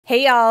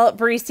Hey y'all,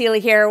 Bri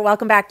Seeley here.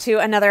 Welcome back to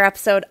another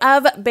episode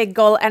of Big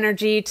Goal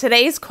Energy.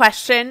 Today's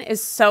question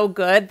is so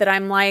good that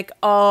I'm like,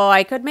 oh,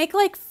 I could make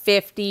like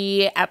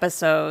 50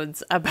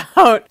 episodes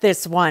about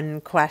this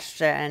one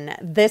question.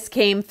 This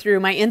came through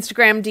my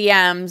Instagram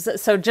DMs.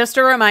 So just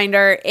a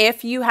reminder,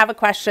 if you have a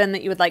question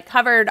that you would like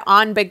covered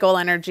on Big Goal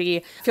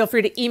Energy, feel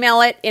free to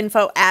email it,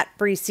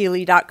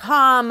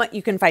 info@briseeley.com.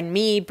 You can find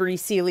me, Bri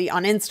Seeley,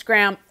 on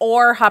Instagram,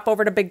 or hop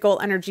over to Big Goal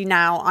Energy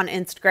Now on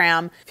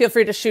Instagram. Feel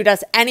free to shoot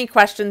us any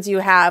questions you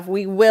have.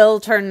 We will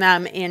turn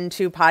them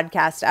into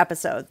podcast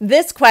episodes.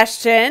 This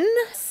question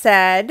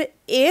said,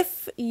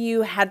 if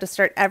you had to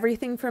start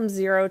everything from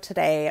zero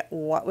today,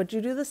 what would you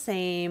do the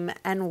same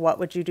and what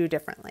would you do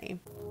differently?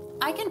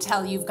 I can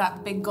tell you've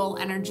got big goal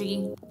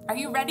energy. Are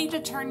you ready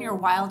to turn your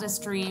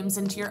wildest dreams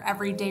into your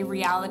everyday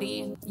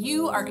reality?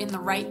 You are in the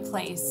right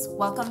place.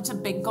 Welcome to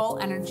Big Goal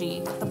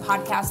Energy, the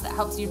podcast that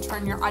helps you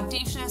turn your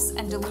audacious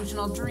and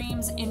delusional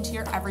dreams into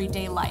your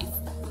everyday life.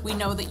 We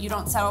know that you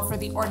don't settle for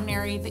the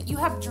ordinary, that you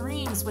have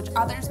dreams which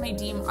others may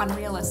deem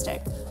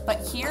unrealistic. But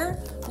here,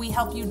 we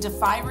help you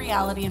defy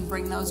reality and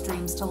bring those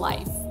dreams to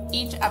life.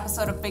 Each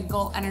episode of Big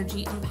Goal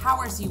Energy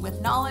empowers you with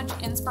knowledge,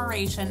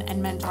 inspiration,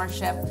 and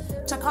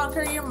mentorship to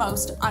conquer your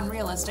most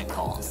unrealistic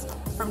goals.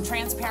 From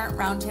transparent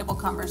roundtable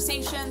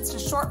conversations to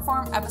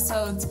short-form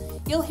episodes,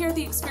 you'll hear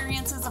the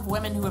experiences of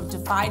women who have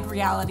defied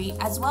reality,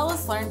 as well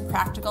as learn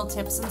practical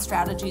tips and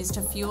strategies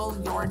to fuel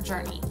your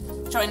journey.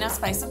 Join us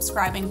by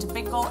subscribing to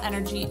Big Goal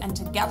Energy, and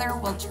together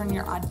we'll turn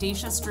your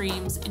audacious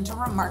dreams into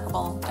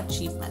remarkable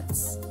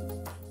achievements.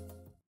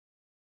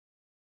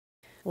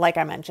 Like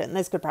I mentioned,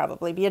 this could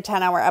probably be a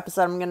 10-hour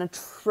episode. I'm going to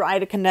try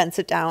to condense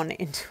it down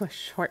into a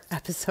short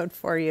episode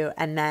for you,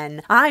 and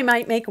then I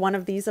might make one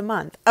of these a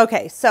month.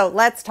 Okay, so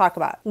let's talk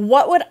about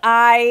what would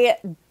I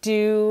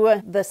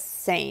do the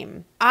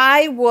same.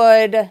 I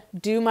would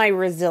do my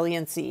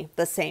resiliency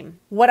the same.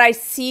 What I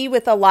see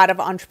with a lot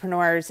of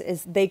entrepreneurs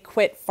is they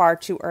quit far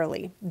too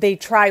early. They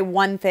try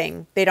one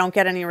thing, they don't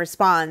get any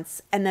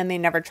response, and then they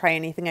never try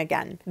anything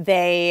again.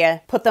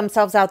 They put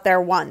themselves out there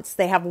once.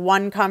 They have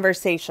one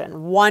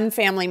conversation. One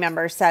family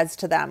member says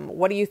to them,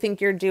 "What do you think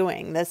you're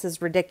doing? This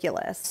is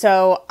ridiculous."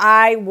 So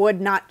I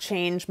would not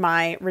change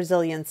my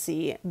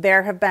resiliency.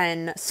 There have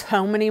been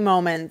so many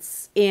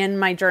moments in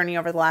my journey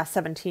over the last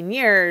 17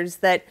 years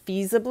that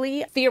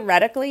feasibly,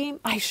 theoretically,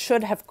 I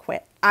should have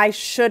quit. I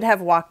should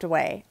have walked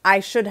away. I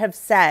should have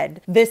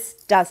said, this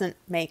doesn't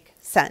make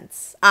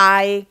sense.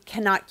 I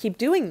cannot keep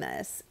doing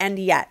this. And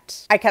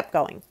yet I kept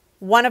going.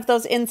 One of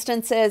those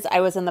instances, I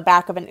was in the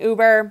back of an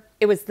Uber.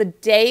 It was the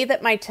day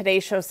that my Today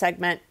Show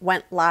segment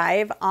went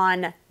live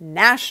on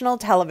national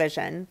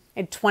television. I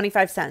had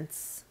 25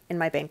 cents in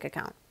my bank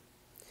account.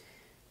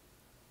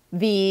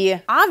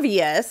 The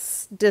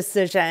obvious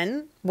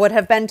decision would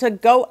have been to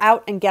go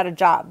out and get a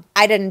job.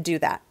 I didn't do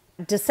that.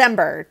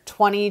 December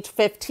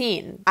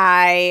 2015,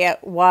 I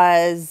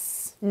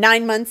was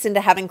 9 months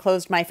into having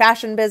closed my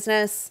fashion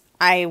business.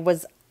 I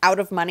was out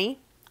of money.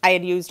 I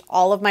had used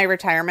all of my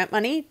retirement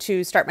money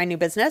to start my new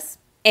business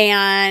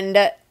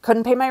and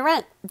couldn't pay my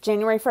rent.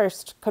 January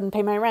 1st, couldn't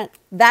pay my rent.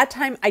 That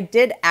time I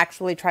did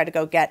actually try to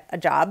go get a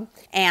job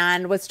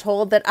and was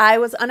told that I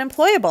was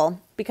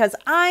unemployable because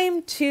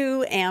I'm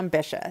too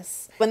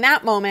ambitious. In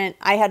that moment,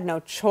 I had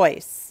no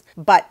choice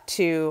but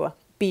to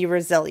be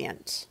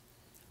resilient.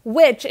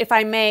 Which, if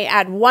I may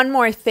add one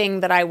more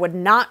thing that I would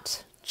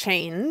not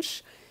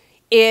change,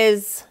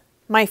 is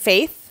my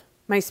faith,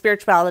 my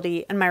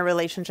spirituality, and my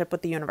relationship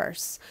with the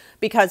universe.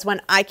 Because when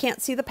I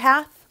can't see the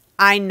path,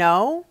 I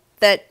know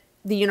that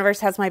the universe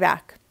has my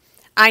back.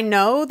 I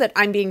know that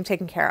I'm being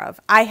taken care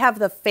of. I have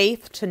the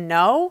faith to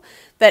know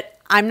that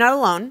I'm not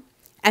alone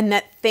and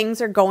that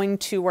things are going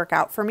to work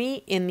out for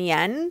me in the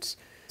end.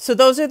 So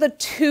those are the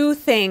two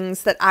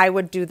things that I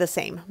would do the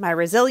same: my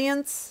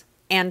resilience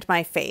and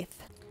my faith.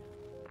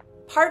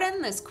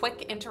 Pardon this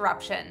quick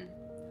interruption.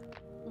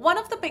 One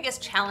of the biggest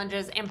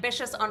challenges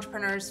ambitious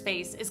entrepreneurs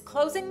face is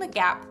closing the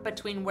gap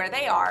between where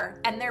they are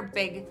and their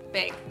big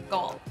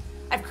goal.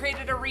 I've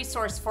created a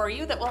resource for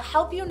you that will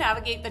help you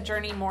navigate the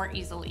journey more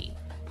easily.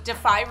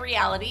 Defy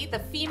Reality, the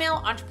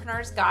female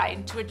entrepreneur's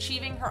guide to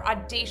achieving her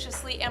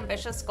audaciously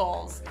ambitious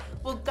goals,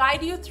 will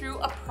guide you through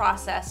a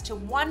process to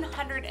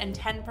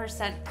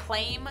 110%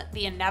 claim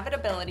the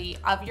inevitability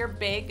of your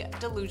big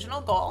delusional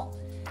goal,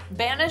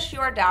 banish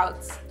your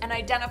doubts, and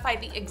identify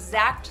the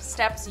exact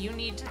steps you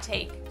need to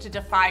take to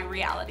defy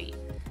reality.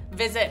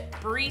 Visit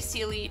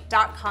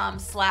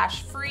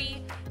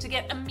briseeley.com/free to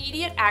get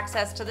immediate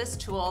access to this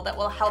tool that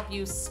will help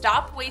you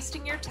stop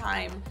wasting your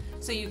time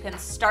so you can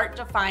start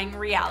defying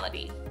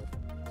reality.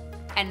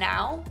 And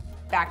now,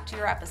 back to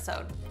your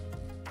episode.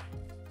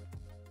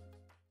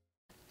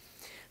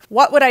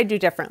 What would I do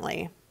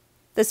differently?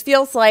 This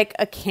feels like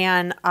a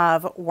can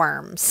of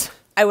worms.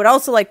 I would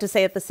also like to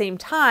say at the same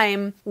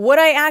time, would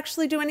I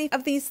actually do any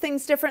of these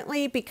things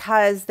differently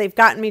because they've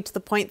gotten me to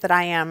the point that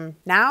I am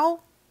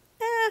now?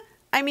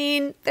 I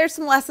mean, there's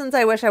some lessons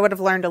I wish I would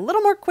have learned a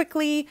little more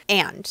quickly,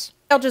 and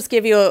I'll just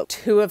give you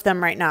two of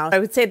them right now. I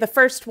would say the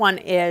first one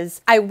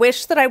is, I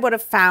wish that I would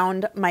have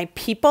found my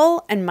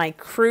people and my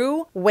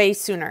crew way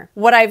sooner.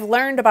 What I've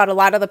learned about a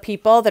lot of the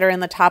people that are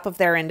in the top of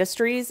their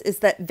industries is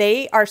that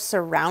they are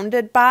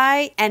surrounded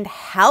by and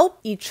help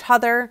each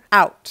other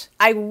out.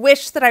 I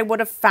wish that I would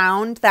have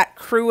found that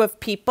crew of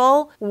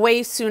people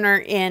way sooner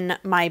in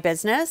my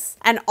business,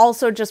 and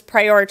also just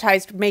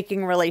prioritized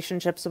making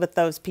relationships with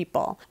those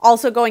people.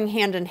 Also going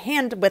hand in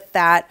hand with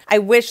that, I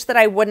wish that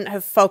I wouldn't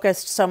have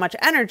focused so much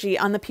energy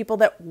on the people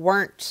that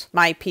weren't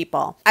my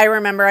people. I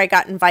remember I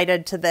got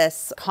invited to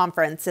this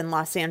conference in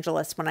Los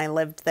Angeles when I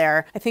lived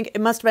there. I think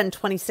it must have been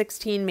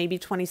 2016, maybe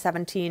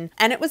 2017,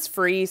 and it was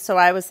free. So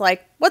I was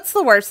like, what's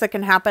the worst that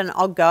can happen?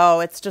 I'll go.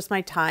 It's just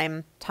my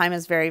time. Time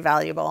is very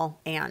valuable.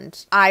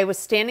 And I was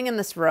standing in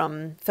this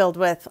room filled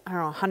with, I don't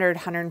know, 100,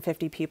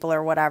 150 people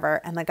or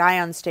whatever. And the guy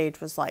on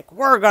stage was like,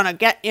 we're going to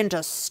get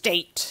into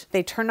state.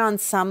 They turned on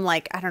some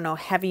like, I don't know,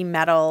 heavy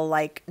metal,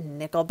 like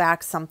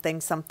Nickelback,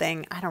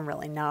 something. I don't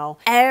really know.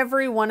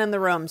 Everyone in the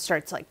room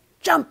starts like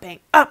jumping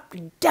up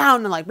and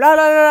down and like blah,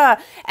 blah, blah,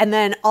 blah. And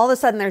then all of a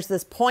sudden there's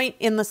this point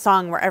in the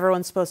song where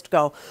everyone's supposed to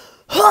go,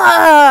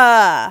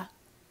 ah!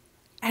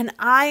 And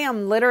I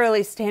am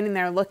literally standing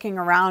there looking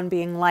around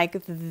being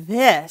like,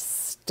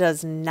 this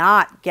does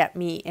not get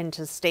me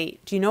into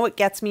state. Do you know what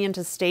gets me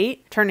into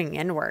state? Turning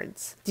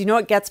inwards. Do you know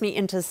what gets me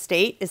into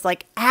state? Is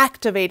like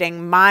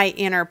activating my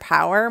inner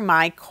power,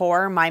 my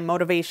core, my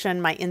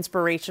motivation, my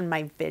inspiration,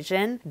 my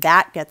vision.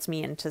 That gets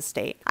me into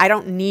state. I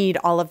don't need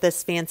all of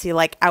this fancy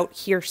like out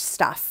here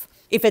stuff.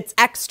 If it's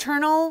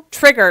external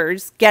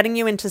triggers getting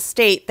you into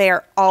state, they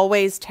are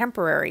always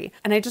temporary.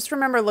 And I just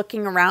remember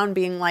looking around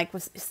being like,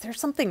 is there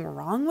something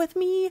wrong with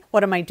me?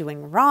 What am I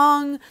doing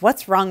wrong?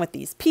 What's wrong with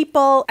these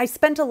people? I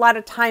spent a lot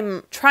of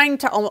time trying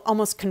to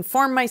almost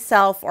conform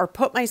myself or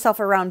put myself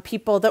around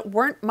people that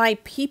weren't my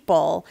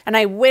people. And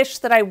I wish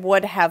that I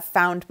would have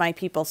found my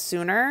people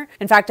sooner.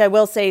 In fact, I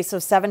will say, so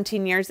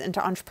 17 years into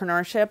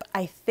entrepreneurship,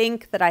 I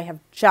think that I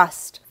have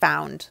just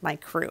found my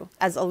crew.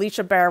 As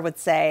Alicia Bear would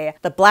say,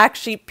 the black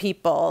sheep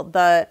people,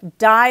 the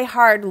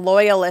die-hard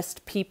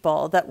loyalist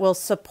people that will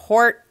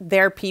support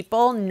their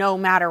people no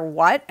matter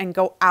what and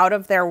go out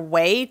of their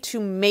way to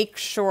make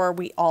sure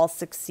we all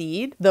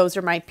succeed. Those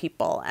are my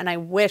people. And I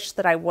wish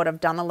that I would have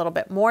done a little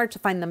bit more to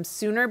find them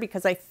sooner,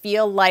 because I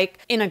feel like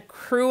in a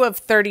crew of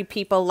 30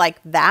 people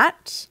like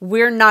that,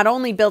 we're not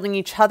only building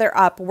each other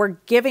up, we're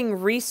giving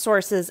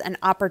resources and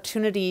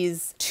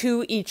opportunities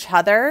to each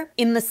other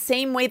in the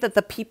same way that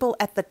the people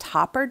at the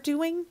top are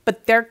doing,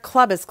 but their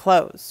club is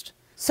closed.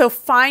 So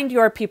find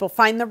your people,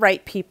 find the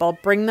right people,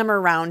 bring them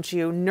around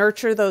you,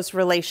 nurture those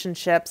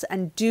relationships,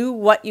 and do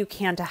what you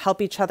can to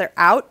help each other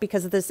out,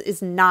 because this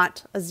is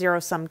not a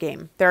zero-sum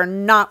game. There are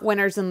not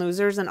winners and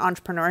losers in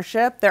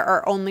entrepreneurship. There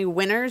are only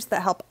winners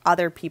that help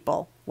other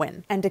people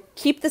win. And to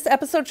keep this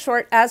episode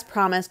short, as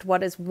promised,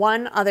 what is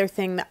one other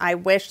thing that I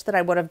wish that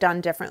I would have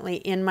done differently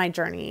in my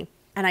journey?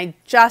 And I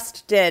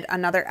just did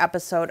another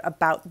episode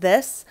about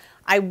this.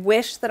 I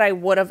wish that I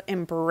would have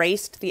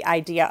embraced the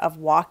idea of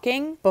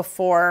walking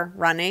before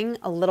running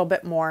a little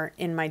bit more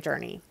in my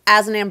journey.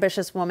 As an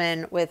ambitious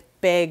woman with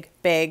big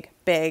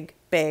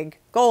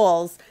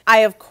goals, I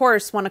of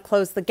course want to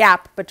close the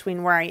gap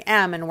between where I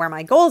am and where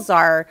my goals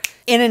are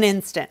in an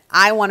instant.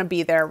 I want to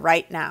be there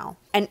right now.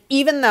 And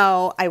even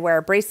though I wear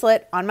a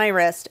bracelet on my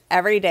wrist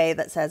every day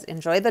that says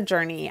enjoy the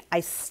journey, I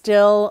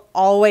still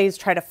always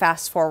try to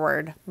fast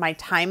forward my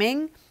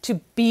timing to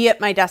be at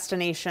my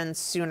destination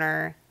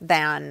sooner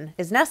than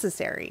is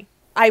necessary.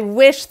 I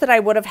wish that I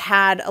would have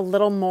had a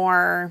little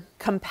more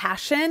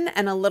compassion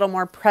and a little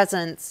more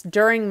presence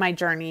during my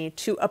journey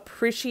to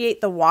appreciate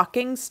the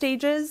walking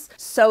stages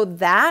so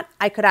that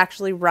I could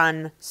actually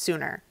run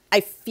sooner.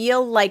 I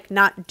feel like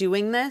not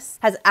doing this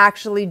has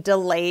actually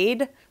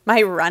delayed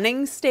my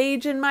running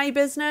stage in my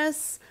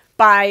business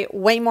by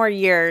way more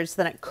years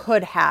than it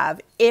could have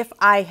if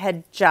I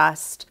had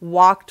just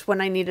walked when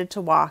I needed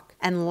to walk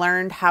and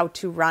learned how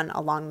to run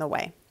along the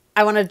way.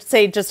 I want to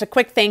say just a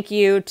quick thank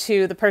you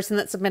to the person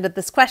that submitted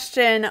this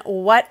question.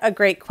 What a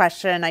great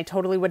question. I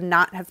totally would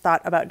not have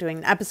thought about doing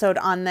an episode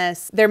on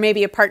this. There may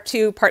be a part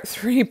 2, part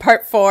 3,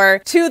 part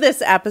 4 to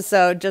this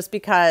episode, just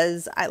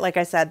because, like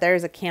I said,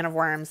 there's a can of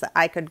worms that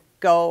I could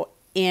go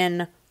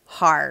in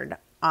hard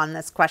on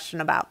this question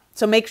about.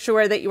 So make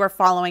sure that you are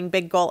following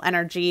Big Goal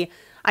Energy.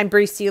 I'm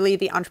Bri Seeley,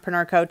 the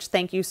Entrepreneur Coach.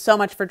 Thank you so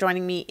much for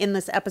joining me in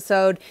this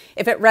episode.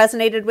 If it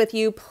resonated with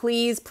you,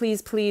 please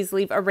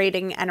leave a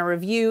rating and a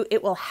review.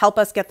 It will help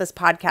us get this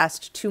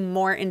podcast to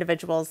more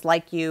individuals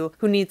like you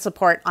who need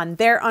support on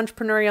their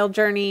entrepreneurial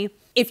journey.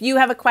 If you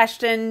have a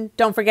question,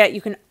 don't forget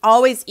you can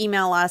always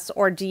email us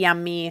or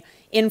DM me,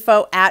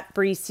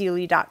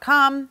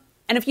 info@briseeley.com.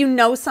 And if you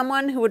know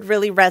someone who would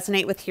really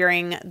resonate with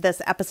hearing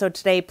this episode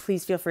today,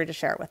 please feel free to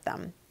share it with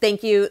them.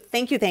 Thank you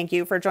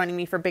for joining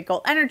me for Big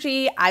Goal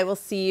Energy. I will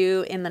see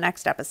you in the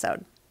next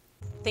episode.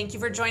 Thank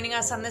you for joining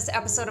us on this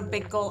episode of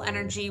Big Goal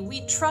Energy.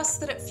 We trust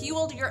that it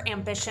fueled your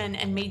ambition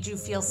and made you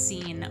feel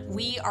seen.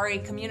 We are a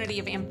community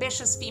of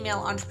ambitious female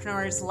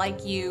entrepreneurs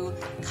like you.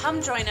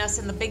 Come join us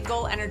in the Big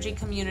Goal Energy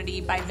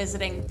community by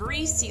visiting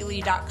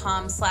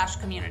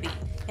briseeley.com/community.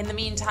 In the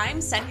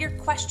meantime, send your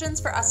questions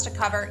for us to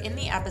cover in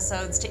the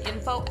episodes to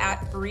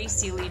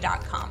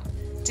info@briseeley.com.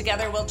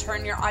 Together, we'll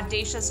turn your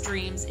audacious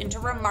dreams into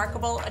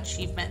remarkable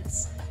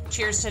achievements.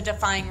 Cheers to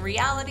defying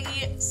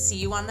reality. See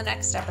you on the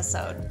next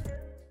episode.